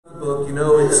book, you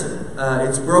know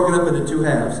it's broken up into two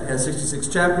halves. It has 66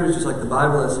 chapters, just like the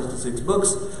Bible has 66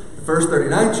 books. The first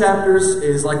 39 chapters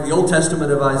is like the Old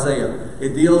Testament of Isaiah.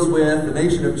 It deals with the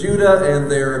nation of Judah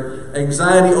and their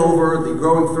anxiety over the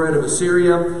growing threat of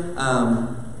Assyria.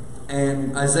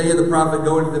 And Isaiah the prophet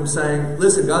going to them saying,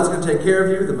 listen, God's going to take care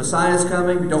of you. The Messiah is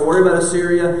coming. Don't worry about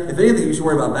Assyria. If anything, you should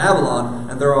worry about Babylon.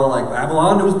 And they're all like,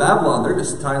 Babylon? Who's Babylon? They're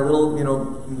just a tiny little,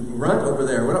 runt over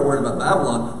there. We're not worried about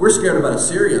Babylon. We're scared about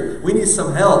Assyria. We need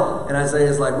some help. And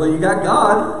Isaiah's like, well, you got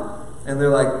God. And they're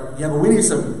like, yeah, but we need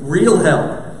some real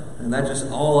help. And that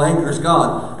just all angers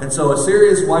God. And so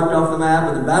Assyria is wiped off the map,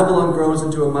 and then Babylon grows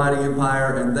into a mighty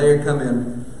empire, and they come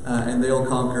in and they'll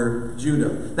conquer Judah.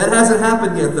 That hasn't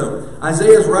happened yet, though.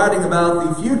 Isaiah is writing about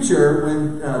the future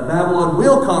when Babylon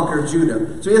will conquer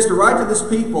Judah. So he has to write to this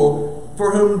people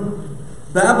for whom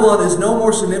Babylon is no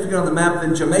more significant on the map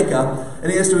than Jamaica,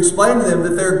 and he has to explain to them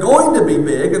that they're going to be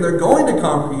big and they're going to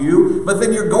conquer you, but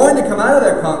then you're going to come out of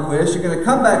that conquest, you're going to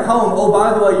come back home. Oh,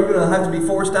 by the way, you're going to have to be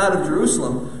forced out of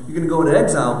Jerusalem. You're going to go into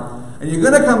exile, and you're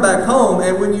going to come back home,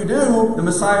 and when you do, the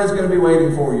Messiah is going to be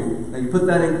waiting for you. Now, you put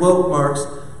that in quote marks.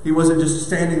 He wasn't just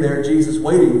standing there, Jesus,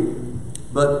 waiting,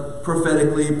 but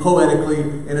prophetically, poetically,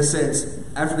 in a sense,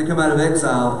 after they come out of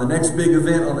exile, the next big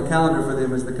event on the calendar for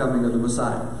them is the coming of the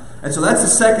Messiah. And so that's the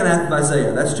second half of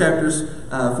Isaiah. That's chapters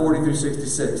 40 through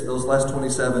 66, those last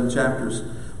 27 chapters,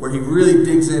 where he really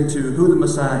digs into who the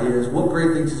Messiah is, what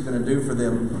great things he's going to do for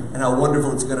them, and how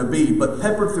wonderful it's going to be. But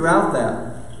peppered throughout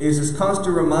that is this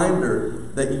constant reminder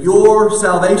that your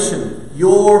salvation,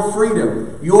 your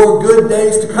freedom, your good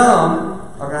days to come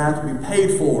are going to have to be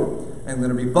paid for and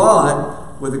going to be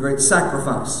bought with a great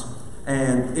sacrifice.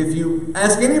 And if you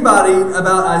ask anybody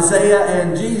about Isaiah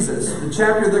and Jesus, the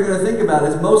chapter they're going to think about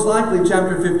is most likely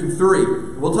chapter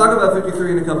 53. We'll talk about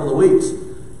 53 in a couple of weeks,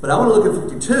 but I want to look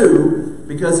at 52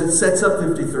 because it sets up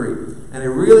 53. And it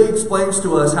really explains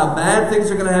to us how bad things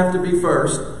are going to have to be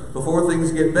first before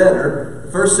things get better.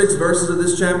 The first 6 verses of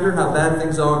this chapter, how bad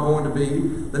things are going to be.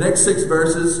 The next 6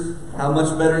 verses, how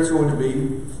much better it's going to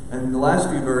be. And the last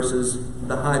few verses,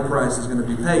 the high price is going to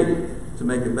be paid to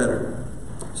make it better.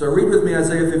 So read with me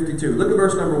Isaiah 52. Look at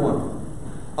verse number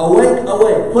 1. Awake,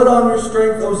 awake, put on your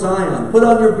strength, O Zion. Put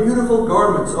on your beautiful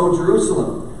garments, O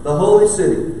Jerusalem, the holy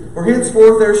city. For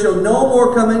henceforth there shall no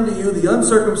more come into you the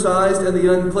uncircumcised and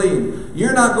the unclean.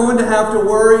 You're not going to have to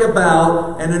worry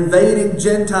about an invading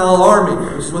Gentile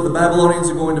army, which is what the Babylonians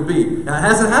are going to be. Now it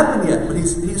hasn't happened yet, but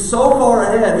he's so far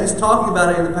ahead, he's talking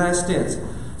about it in the past tense.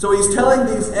 So he's telling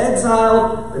these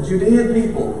exiled Judean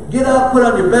people, get up, put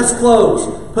on your best clothes,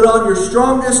 put on your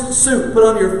strongest suit, put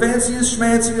on your fanciest,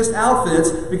 schmanciest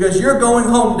outfits, because you're going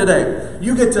home today.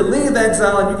 You get to leave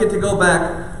exile and you get to go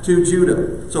back to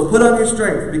Judah. So put on your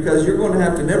strength, because you're going to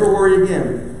have to never worry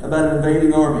again about an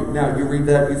invading army. Now you read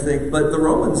that and you think, but the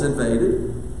Romans invaded.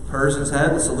 Persians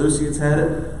had it, the Seleucids had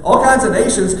it. All kinds of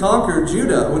nations conquered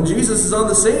Judah. When Jesus is on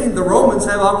the scene, the Romans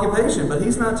have occupation, but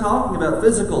he's not talking about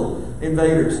physical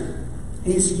invaders.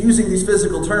 He's using these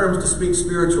physical terms to speak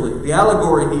spiritually. The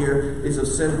allegory here is of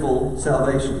sinful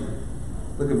salvation.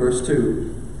 Look at verse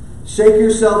 2. Shake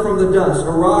yourself from the dust.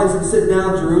 Arise and sit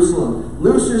down, Jerusalem.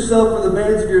 Loose yourself from the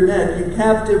bands of your neck, you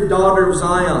captive daughter of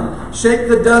Zion. Shake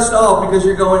the dust off because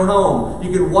you're going home.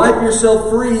 You can wipe yourself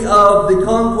free of the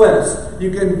conquest. You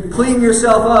can clean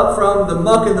yourself up from the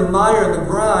muck and the mire and the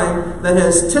grime that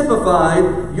has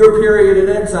typified your period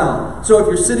in exile. So if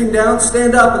you're sitting down,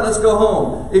 stand up and let's go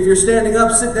home. If you're standing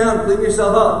up, sit down, clean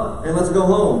yourself up, and let's go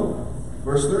home.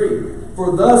 Verse 3.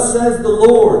 For thus says the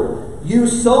Lord, you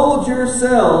sold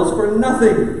yourselves for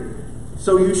nothing,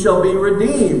 so you shall be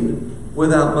redeemed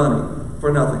without money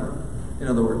for nothing. In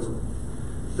other words,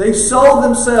 they sold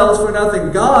themselves for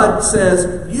nothing. God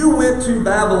says, you went to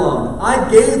Babylon. I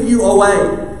gave you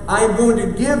away. I am going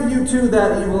to give you to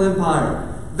that evil empire.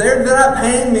 They're not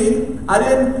paying me. I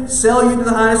didn't sell you to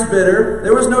the highest bidder.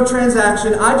 There was no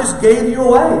transaction. I just gave you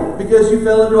away because you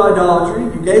fell into idolatry.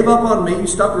 You gave up on me. You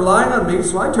stopped relying on me.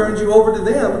 So I turned you over to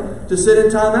them to sit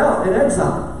in time out in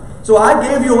exile. So I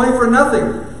gave you away for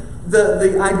nothing.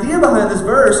 The idea behind this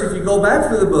verse, if you go back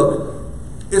through the book,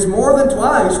 is more than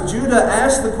twice Judah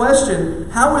asked the question,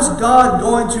 how is God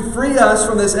going to free us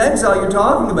from this exile you're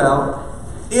talking about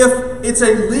if it's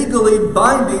a legally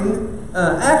binding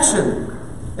action?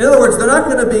 In other words, they're not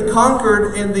going to be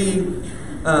conquered in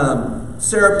the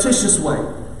surreptitious way.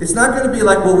 It's not going to be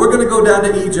like, well, we're going to go down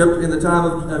to Egypt in the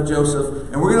time of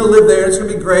Joseph, and we're going to live there, and it's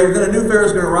going to be great, and then a new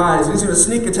Pharaoh's going to rise, and he's going to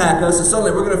sneak attack us, and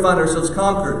suddenly we're going to find ourselves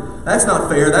conquered. That's not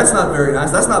fair. That's not very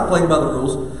nice. That's not playing by the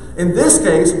rules. In this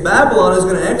case, Babylon is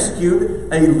going to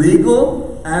execute a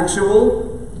legal,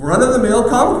 actual, run-of-the-mill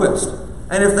conquest.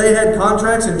 And if they had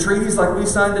contracts and treaties like we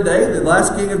signed today, the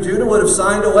last king of Judah would have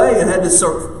signed away and had to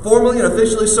formally and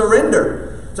officially surrender.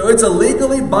 So it's a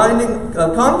legally binding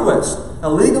conquest, a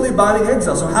legally binding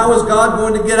exile. So how is God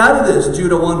going to get out of this?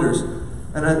 Judah wonders.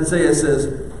 And Isaiah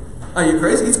says, are you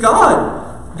crazy? It's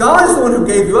God. God is the one who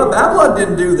gave you up. Babylon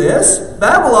didn't do this.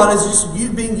 Babylon is just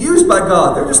being used by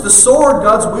God. They're just the sword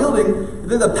God's wielding.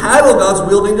 They're the paddle God's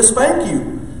wielding to spank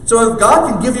you. So if God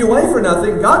can give you away for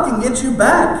nothing, God can get you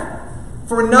back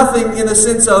for nothing, in the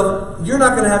sense of you're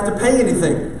not going to have to pay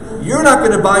anything. You're not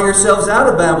going to buy yourselves out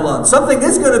of Babylon. Something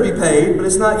is going to be paid, but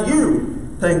it's not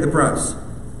you paying the price.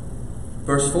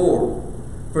 Verse 4.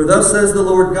 For thus says the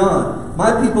Lord God,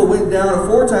 my people went down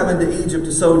aforetime into Egypt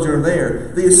to sojourn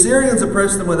there. The Assyrians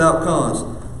oppressed them without cause.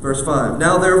 Verse 5.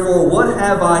 Now therefore, what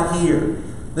have I here?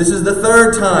 This is the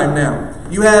third time now.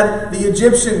 You had the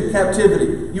Egyptian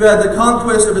captivity. You had the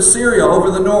conquest of Assyria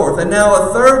over the north. And now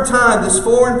a third time this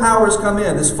foreign power has come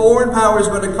in. This foreign power is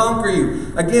going to conquer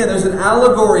you. Again, there's an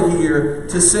allegory here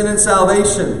to sin and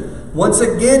salvation. Once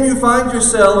again, you find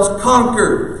yourselves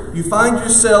conquered. You find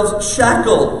yourselves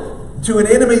shackled to an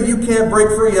enemy you can't break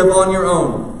free of on your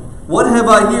own. What have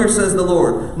I here, says the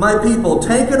Lord? My people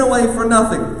taken away for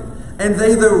nothing. And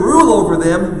they that rule over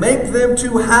them make them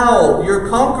to howl. Your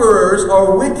conquerors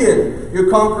are wicked. Your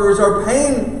conquerors are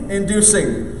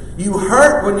pain-inducing. You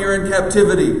hurt when you're in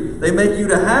captivity. They make you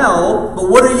to howl. But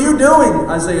what are you doing?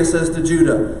 Isaiah says to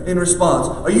Judah in response.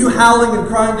 Are you howling and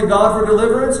crying to God for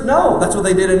deliverance? No, that's what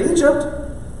they did in Egypt.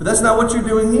 But that's not what you're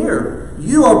doing here.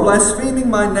 You are blaspheming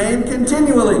my name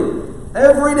continually.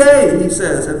 Every day, he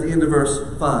says at the end of verse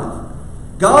 5.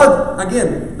 God,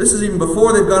 again, this is even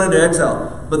before they've gone into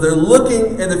exile. But they're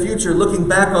looking in the future, looking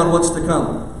back on what's to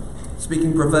come,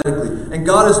 speaking prophetically. And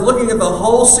God is looking at the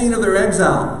whole scene of their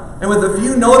exile. And with a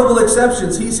few notable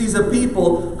exceptions, he sees a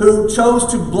people who chose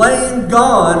to blame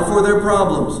God for their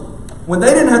problems, when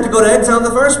they didn't have to go to exile in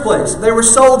the first place. They were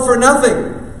sold for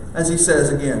nothing, as he says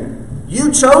again.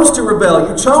 You chose to rebel.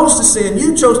 You chose to sin.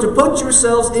 You chose to put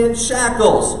yourselves in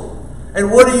shackles.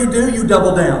 And what do? You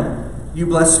double down. You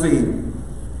blaspheme.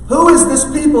 Who is this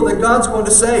people that God's going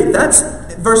to save? That's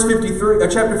verse 53,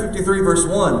 chapter 53, verse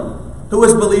 1. Who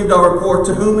has believed our report?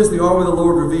 To whom is the arm of the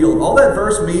Lord revealed? All that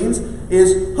verse means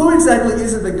is, who exactly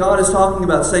is it that God is talking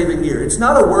about saving here? It's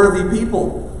not a worthy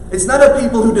people. It's not a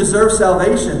people who deserve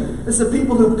salvation. It's the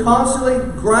people who constantly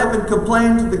gripe and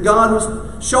complain to the God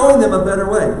who's showing them a better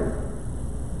way.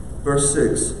 Verse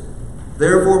 6.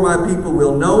 Therefore my people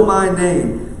will know my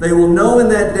name. They will know in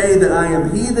that day that I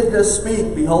am he that does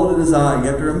speak. Behold, it is I. You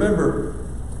have to remember,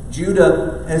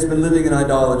 Judah has been living in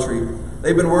idolatry.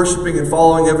 They've been worshiping and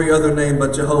following every other name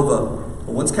but Jehovah.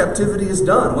 But once captivity is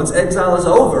done, once exile is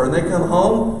over, and they come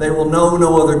home, they will know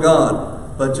no other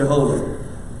God but Jehovah.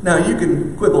 Now, you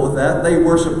can quibble with that. They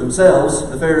worship themselves.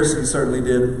 The Pharisees certainly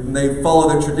did. And they follow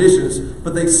their traditions.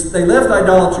 But they left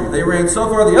idolatry. They ran so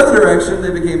far the other direction,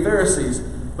 they became Pharisees.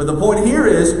 But the point here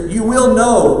is, you will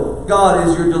know God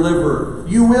is your deliverer.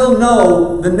 You will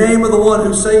know the name of the one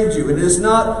who saved you. And it is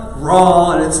not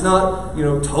Ra, and it's not,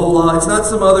 Tola. It's not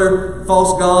some other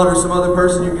false god or some other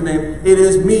person you can name. It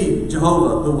is me,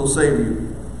 Jehovah, who will save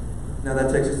you. Now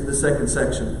that takes us to the second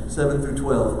section, 7 through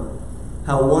 12.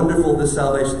 How wonderful this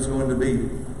salvation is going to be.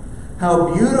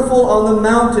 How beautiful on the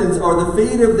mountains are the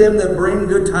feet of them that bring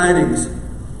good tidings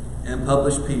and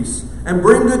publish peace, and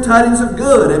bring good tidings of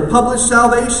good, and publish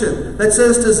salvation, that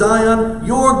says to Zion,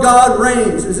 your God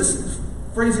reigns. Is this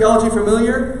phraseology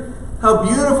familiar? How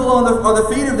beautiful are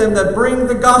the feet of them that bring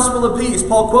the gospel of peace.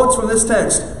 Paul quotes from this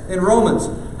text in Romans.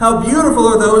 How beautiful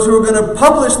are those who are going to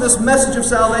publish this message of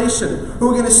salvation, who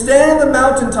are going to stand on the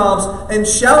mountaintops and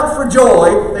shout for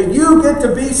joy that you get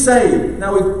to be saved.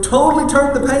 Now we've totally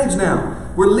turned the page now.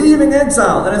 We're leaving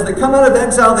exile, and as they come out of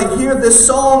exile, they hear this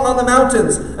song on the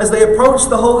mountains as they approach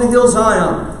the holy hill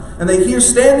Zion. And they hear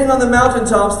standing on the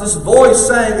mountaintops this voice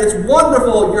saying, it's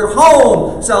wonderful, you're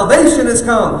home, salvation has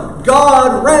come,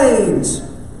 God reigns.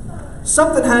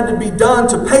 Something had to be done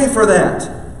to pay for that.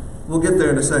 We'll get there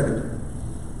in a second.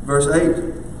 Verse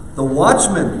 8, the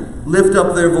watchmen lift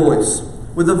up their voice.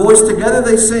 With the voice together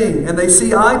they sing, and they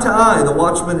see eye to eye, the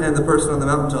watchman and the person on the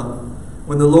mountaintop,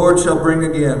 when the Lord shall bring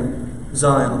again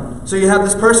Zion. So you have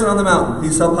this person on the mountain.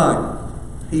 He's up high.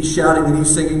 He's shouting and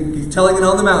he's singing, he's telling it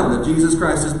on the mountain that Jesus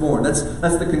Christ is born. That's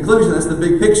the conclusion, that's the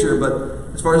big picture. But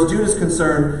as far as Judah is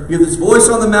concerned, you have this voice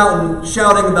on the mountain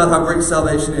shouting about how great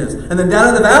salvation is. And then down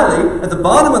in the valley, at the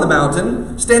bottom of the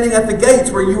mountain, standing at the gates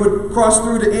where you would cross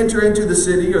through to enter into the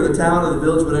city or the town or the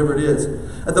village, whatever it is.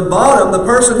 At the bottom, the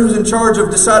person who's in charge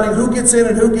of deciding who gets in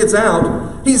and who gets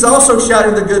out, he's also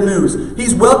shouting the good news.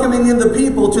 He's welcoming in the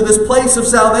people to this place of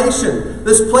salvation,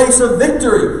 this place of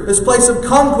victory, this place of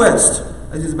conquest,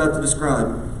 as he's about to describe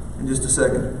in just a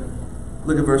second.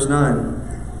 Look at verse 9.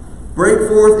 Break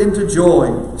forth into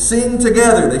joy. Sing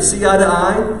together. They see eye to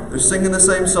eye. They're singing the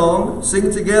same song.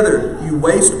 Sing together, you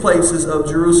waste places of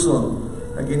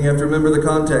Jerusalem. Again, you have to remember the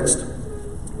context.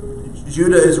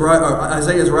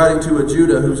 Isaiah is writing to a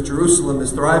Judah whose Jerusalem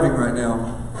is thriving right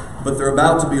now, but they're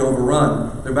about to be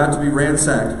overrun. They're about to be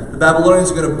ransacked. The Babylonians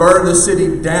are going to burn the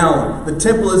city down. The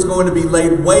temple is going to be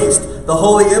laid waste. The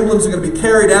holy emblems are going to be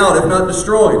carried out, if not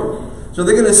destroyed. So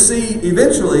they're going to see,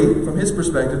 eventually, from his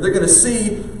perspective, they're going to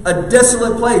see a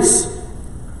desolate place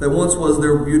that once was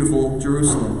their beautiful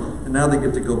Jerusalem. And now they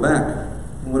get to go back.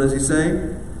 And what does he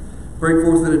say? Break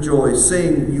forth into joy.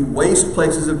 Sing, you waste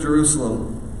places of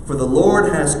Jerusalem. For the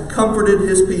Lord has comforted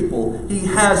his people. He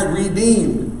has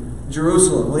redeemed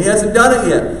Jerusalem. Well, he hasn't done it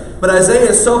yet. But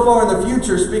Isaiah is so far in the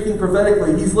future, speaking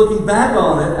prophetically, he's looking back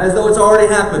on it as though it's already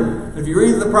happened. If you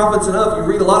read the prophets enough, you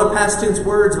read a lot of past tense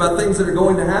words about things that are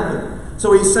going to happen.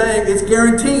 So he's saying it's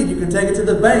guaranteed. You can take it to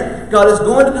the bank. God is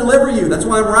going to deliver you. That's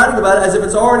why I'm writing about it as if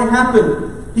it's already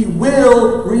happened. He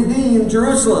will redeem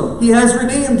Jerusalem. He has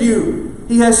redeemed you.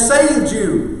 He has saved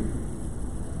you.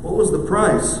 What was the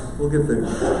price? We'll get there.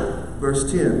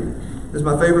 Verse 10. This is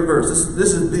my favorite verse.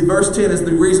 This is the verse 10 is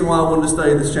the reason why I wanted to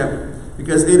study this chapter.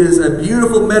 Because it is a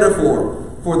beautiful metaphor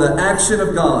for the action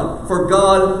of God. For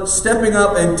God stepping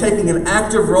up and taking an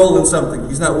active role in something.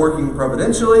 He's not working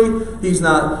providentially. He's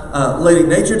not letting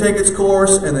nature take its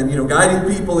course and then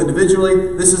guiding people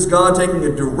individually. This is God taking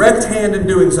a direct hand in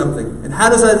doing something. And how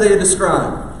does Isaiah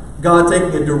describe God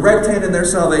taking a direct hand in their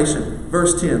salvation?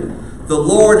 Verse 10. The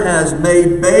Lord has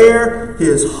made bare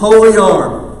his holy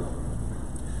arm.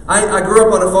 I grew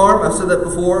up on a farm. I've said that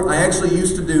before. I actually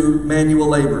used to do manual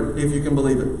labor, if you can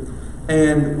believe it.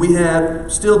 And we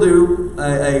still do,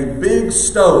 a big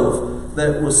stove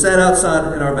that was set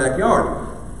outside in our backyard.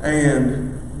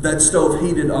 And that stove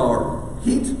heated our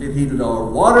heat. It heated our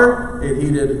water. It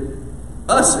heated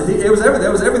us. It was everything.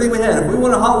 That was everything we had. If we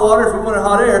wanted hot water, if we wanted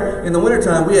hot air, in the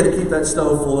wintertime, we had to keep that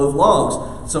stove full of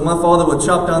logs. So my father would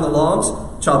chop down the logs,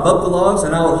 chop up the logs,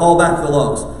 and I would haul back the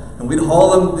logs. And we'd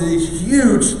haul them these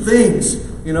huge things.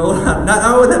 I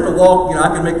wouldn't have to walk.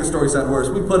 I could make the story sound worse.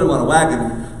 We'd put them on a wagon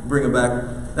and bring them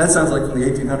back. That sounds like from the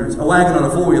 1800s. A wagon on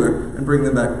a four-wheeler and bring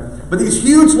them back. But these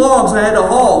huge logs I had to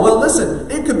haul. Well, listen,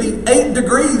 it could be 8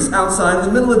 degrees outside in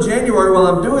the middle of January while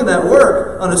I'm doing that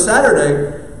work on a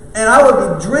Saturday. And I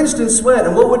would be drenched in sweat.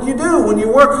 And what would you do when you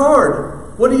work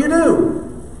hard? What do?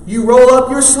 You roll up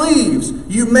your sleeves.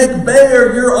 You make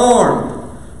bare your arm.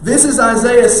 This is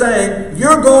Isaiah saying,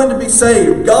 you're going to be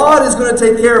saved. God is going to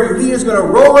take care of you. He is going to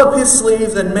roll up his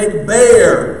sleeves and make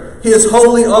bare his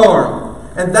holy arm.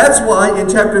 And that's why in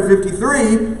chapter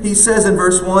 53, he says in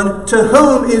verse 1, to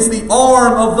whom is the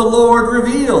arm of the Lord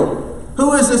revealed?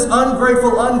 Who is this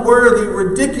ungrateful, unworthy,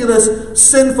 ridiculous,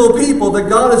 sinful people that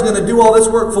God is going to do all this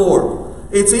work for?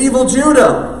 It's evil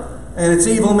Judah, and it's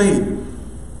evil me.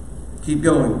 Keep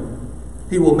going.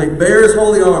 He will make bare his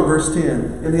holy arm, verse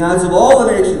 10, in the eyes of all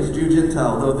the nations, Jew,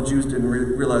 Gentile, though the Jews didn't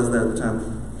realize that at the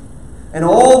time. And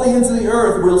all the ends of the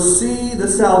earth will see the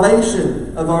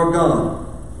salvation of our God.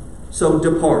 So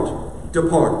depart.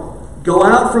 Go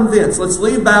out from thence. Let's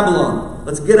leave Babylon.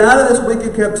 Let's get out of this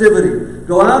wicked captivity.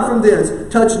 Go out from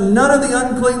thence. Touch none of the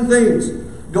unclean things.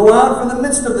 Go out from the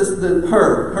midst of this,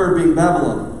 her being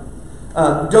Babylon.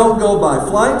 Don't go by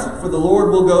flight, for the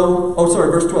Lord will go...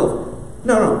 verse 12.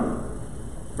 No.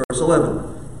 Verse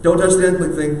 11. Don't touch the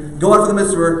unclean thing. Go out from the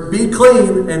midst of her. Be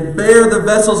clean and bear the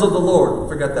vessels of the Lord.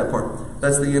 Forgot that part.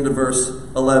 That's the end of verse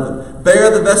 11.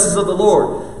 Bear the vessels of the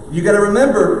Lord. You got to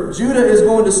remember, Judah is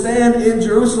going to stand in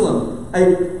Jerusalem,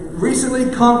 a recently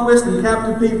conquered and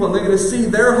captive people, and they're going to see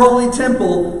their holy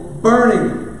temple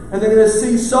burning. And they're going to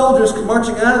see soldiers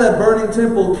marching out of that burning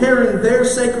temple carrying their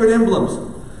sacred emblems.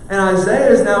 And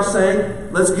Isaiah is now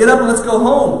saying, let's get up and let's go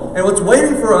home. And what's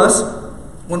waiting for us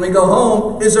when we go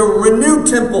home is a renewed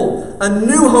temple, a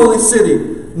new holy city,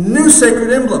 new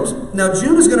sacred emblems. Now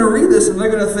Judah's going to read this and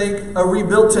they're going to think a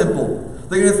rebuilt temple.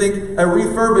 They're going to think a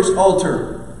refurbished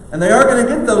altar. And they are going to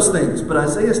get those things. But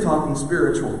Isaiah's talking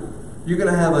spiritual. You're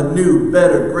going to have a new,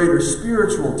 better, greater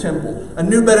spiritual temple. A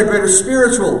new, better, greater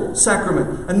spiritual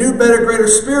sacrament. A new, better, greater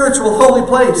spiritual holy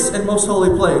place and most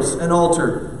holy place, an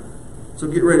altar. So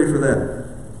get ready for that.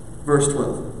 Verse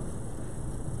 12.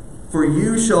 For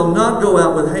you shall not go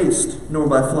out with haste, nor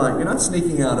by flight. You're not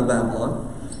sneaking out of Babylon.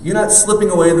 You're not slipping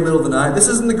away in the middle of the night. This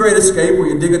isn't the Great Escape where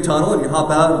you dig a tunnel and you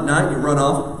hop out at night, you run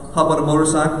off, hop on a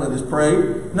motorcycle and just pray.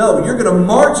 No, you're going to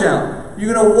march out.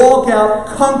 You're going to walk out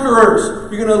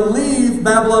conquerors. You're going to leave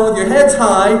Babylon with your heads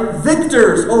high,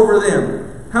 victors over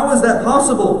them. How is that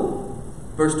possible?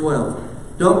 Verse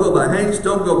 12. Don't go by haste,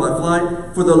 don't go by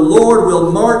flight, for the Lord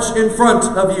will march in front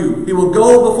of you. He will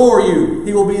go before you.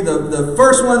 He will be the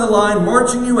first one in the line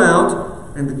marching you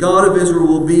out, and the God of Israel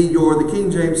will be the King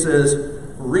James says,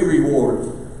 reward,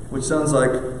 which sounds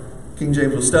like King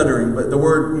James was stuttering, but the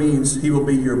word means he will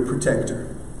be your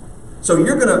protector. So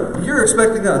you're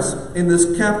expecting us in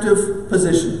this captive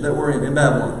position that we're in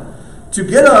Babylon to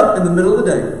get up in the middle of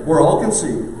the day where all can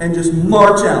see and just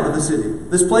march out of the city.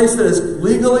 This place that has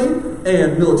legally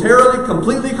and militarily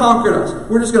completely conquered us.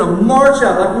 We're just going to march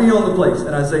out like we own the place.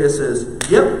 And Isaiah says,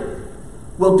 yep.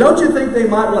 Well, don't you think they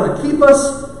might want to keep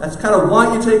us? That's kind of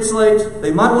why you take slaves.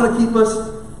 They might want to keep us.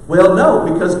 Well,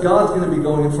 no, because God's going to be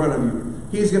going in front of you.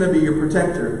 He's going to be your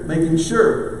protector, making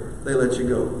sure they let you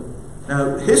go.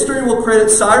 Now, history will credit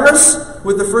Cyrus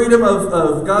with the freedom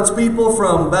of God's people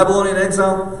from Babylonian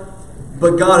exile,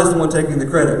 but God is the one taking the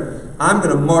credit. I'm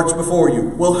going to march before you.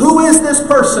 Well, who is this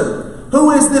person?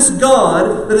 Who is this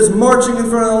God that is marching in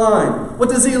front of the line? What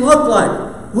does he look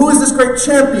like? Who is this great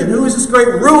champion? Who is this great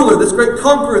ruler, this great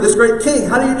conqueror, this great king?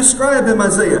 How do you describe him,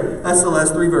 Isaiah? That's the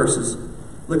last 3 verses.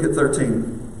 Look at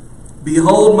 13.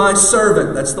 Behold my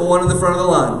servant. That's the one in the front of the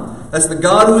line. That's the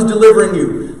God who is delivering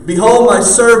you. Behold, my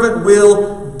servant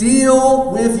will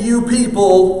deal with you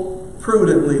people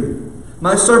prudently.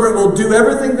 My servant will do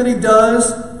everything that he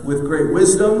does with great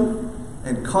wisdom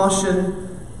and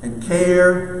caution and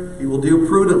care. He will deal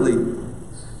prudently.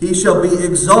 He shall be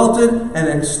exalted and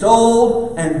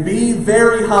extolled and be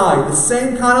very high. The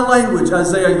same kind of language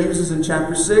Isaiah uses in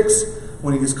chapter 6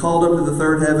 when he is called up to the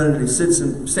third heaven and he stands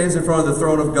in front of the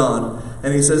throne of God.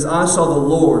 And he says, I saw the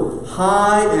Lord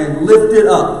high and lifted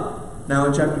up. Now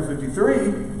in chapter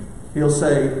 53, he'll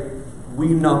say, we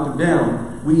knocked him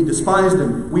down. We despised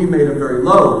him. We made him very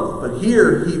low. But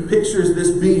here he pictures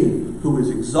this being who is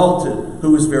exalted,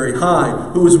 who is very high,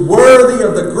 who is worthy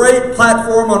of the great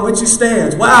platform on which he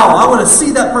stands. Wow, I want to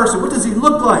see that person. What does he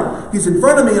look like? He's in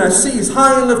front of me and I see he's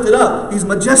high and lifted up. He's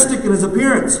majestic in his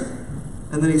appearance.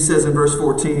 And then he says in verse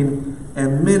 14,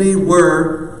 and many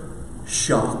were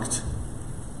shocked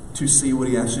to see what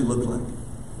he actually looked like.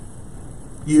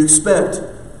 You expect,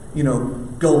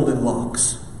 golden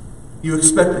locks. You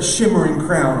expect a shimmering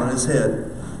crown on his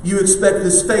head. You expect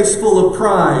this face full of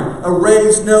pride, a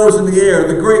raised nose in the air,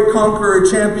 the great conqueror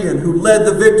champion who led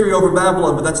the victory over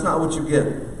Babylon, but that's not what you get.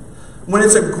 When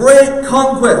it's a great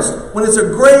conquest, when it's a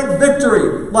great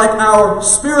victory, like our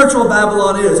spiritual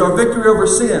Babylon is, our victory over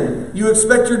sin, you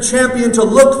expect your champion to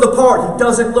look the part. He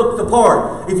doesn't look the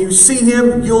part. If you see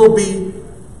him, you'll be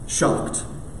shocked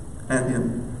at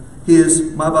him.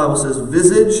 My Bible says,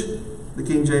 visage, the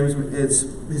King James,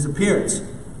 his appearance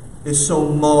is so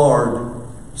marred,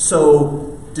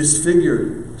 so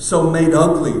disfigured, so made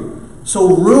ugly,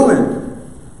 so ruined,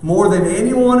 more than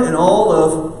anyone in all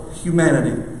of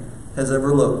humanity has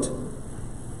ever looked.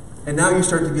 And now you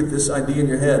start to get this idea in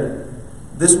your head.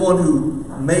 This one who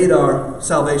made our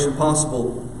salvation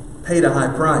possible paid a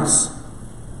high price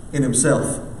in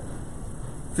himself.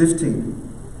 15.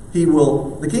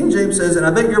 The King James says, and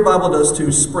I bet your Bible does too,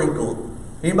 sprinkle.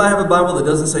 Anybody have a Bible that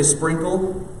doesn't say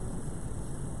sprinkle?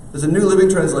 There's a New Living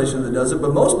Translation that does it,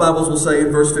 but most Bibles will say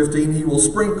in verse 15, he will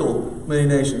sprinkle many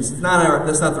nations.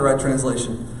 That's not the right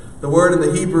translation. The word in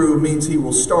the Hebrew means he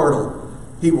will startle.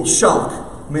 He will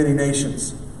shock many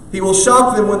nations. He will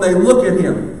shock them when they look at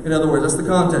him. In other words, that's the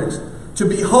context. To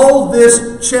behold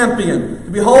this champion,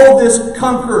 to behold this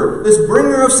conqueror, this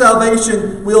bringer of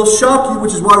salvation will shock you,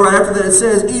 which is why right after that it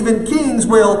says, even kings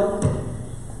will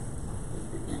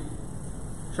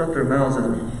shut their mouths at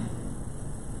him.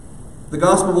 The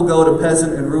gospel will go to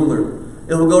peasant and ruler.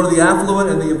 It will go to the affluent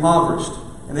and the impoverished.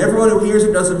 And everyone who hears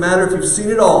it, doesn't matter if you've seen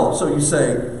it all, so you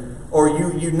say, or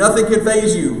you nothing can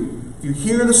faze you. If you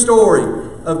hear the story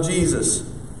of Jesus,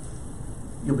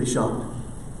 you'll be shocked.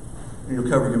 And you'll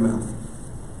cover your mouth.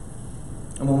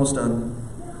 I'm almost done.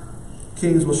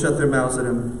 Kings will shut their mouths at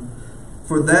him.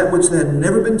 For that which they had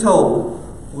never been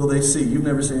told will they see. You've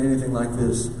never seen anything like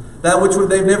this. That which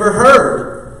they've never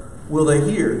heard will they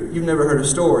hear. You've never heard a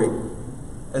story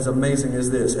as amazing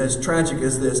as this, as tragic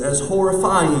as this, as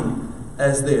horrifying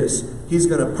as this. He's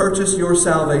going to purchase your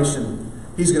salvation.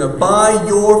 He's going to buy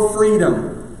your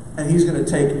freedom. And He's going to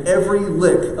take every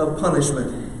lick of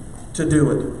punishment to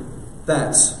do it.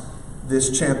 That's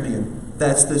this champion.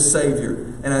 That's this Savior.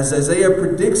 And as Isaiah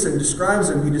predicts and describes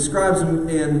Him, he describes Him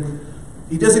in...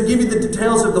 He doesn't give you the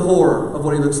details of the horror of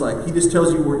what He looks like. He just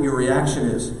tells you what your reaction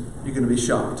is. You're going to be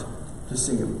shocked to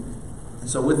see Him. And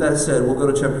so with that said, we'll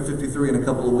go to chapter 53 in a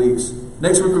couple of weeks.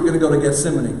 Next week we're going to go to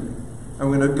Gethsemane. And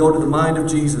we're going to go to the mind of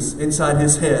Jesus inside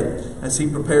His head as He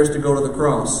prepares to go to the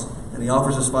cross. And He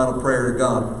offers His final prayer to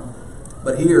God.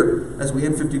 But here, as we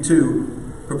end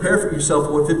 52, prepare for yourself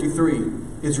for what 53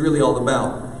 is really all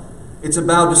about. It's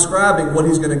about describing what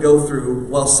He's going to go through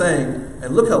while saying,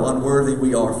 and look how unworthy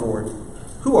we are for it.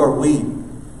 Who are we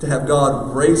to have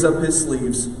God raise up His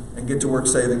sleeves and get to work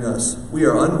saving us? We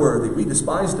are unworthy. We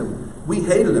despised Him. We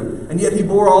hated Him. And yet He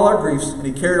bore all our griefs and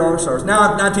He carried all our sorrows.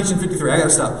 Now I'm not teaching 53. I got to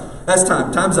stop. That's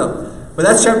time. Time's up. But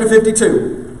that's chapter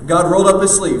 52. God rolled up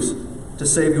His sleeves to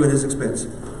save you at His expense.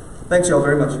 Thanks y'all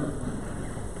very much.